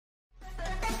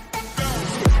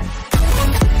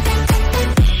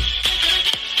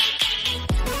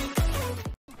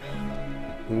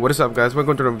What is up, guys?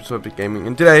 Welcome to the Epic Gaming,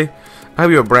 and today I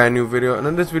have you a brand new video. And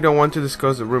in this video I want to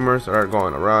discuss the rumors that are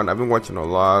going around. I've been watching a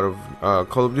lot of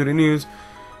Call of Duty news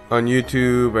on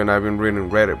YouTube, and I've been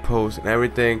reading Reddit posts and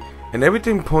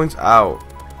everything points out,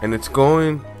 and it's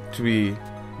going to be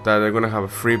that they're going to have a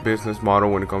free business model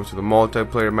when it comes to the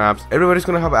multiplayer maps. Everybody's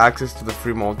going to have access to the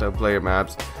free multiplayer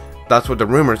maps. That's what the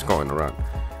rumors going around.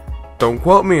 Don't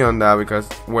quote me on that because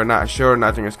we're not sure,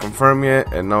 nothing is confirmed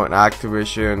yet, and no, in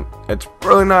Activision, it's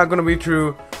probably not going to be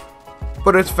true,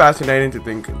 but it's fascinating to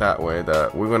think that way,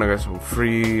 that we're going to get some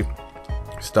free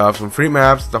stuff, some free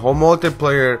maps. The whole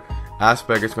multiplayer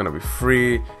aspect is going to be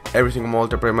free. Every single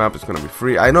multiplayer map is going to be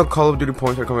free. I know Call of Duty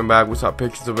points are coming back. We saw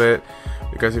pictures of it,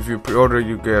 because if you pre-order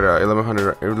you get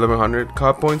 1100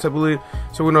 COD points, I believe.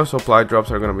 So we know supply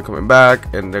drops are going to be coming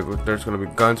back, and there's going to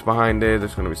be guns behind it,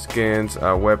 there's going to be skins,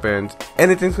 weapons,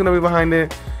 anything's going to be behind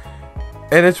it.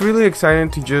 And it's really exciting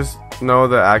to just know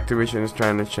that Activision is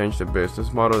trying to change the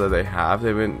business model that they have.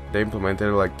 They implemented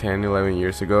it like 10-11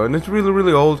 years ago, and it's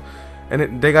really old,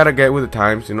 and they gotta get with the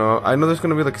times, you know. I know there's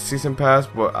gonna be like a season pass,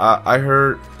 but I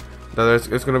heard that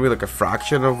it's gonna be like a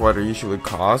fraction of what it usually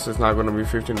costs. It's not gonna be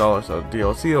 $15 of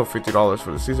DLC or $50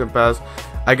 for the season pass.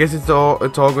 I guess it's all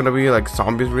gonna be like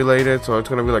zombies related, so it's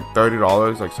gonna be like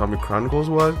 $30 like Zombie Chronicles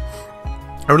was.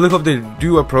 I really hope they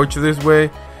do approach it this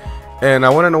way, and I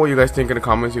want to know what you guys think in the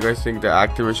comments. You guys think that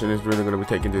Activision is really gonna be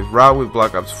taking this route with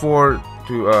Black Ops 4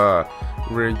 to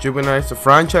rejuvenate the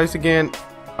franchise again?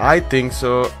 I think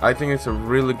so. I think it's a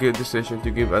really good decision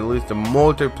to give at least the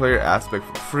multiplayer aspect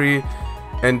for free,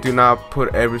 and do not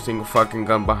put every single fucking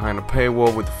gun behind a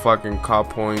paywall with fucking COD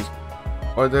points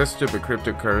or this stupid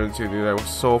cryptocurrency, dude. That was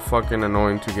so fucking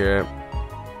annoying to get.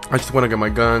 I just want to get my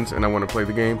guns and I want to play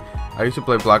the game. I used to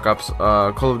play Black Ops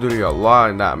Call of Duty a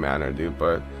lot in that manner, dude,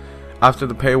 but after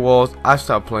the paywalls I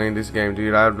stopped playing this game,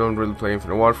 dude. I don't really play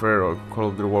Infinite Warfare or Call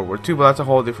of Duty World War II, but that's a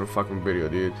whole different fucking video,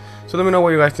 dude. So let me know what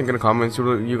you guys think in the comments.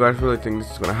 You guys really think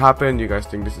this is gonna happen? You guys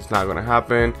think this is not gonna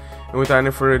happen? And without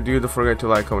any further ado, don't forget to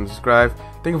like, comment, and subscribe.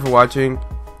 Thank you for watching,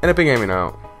 and Epic Gaming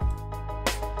out.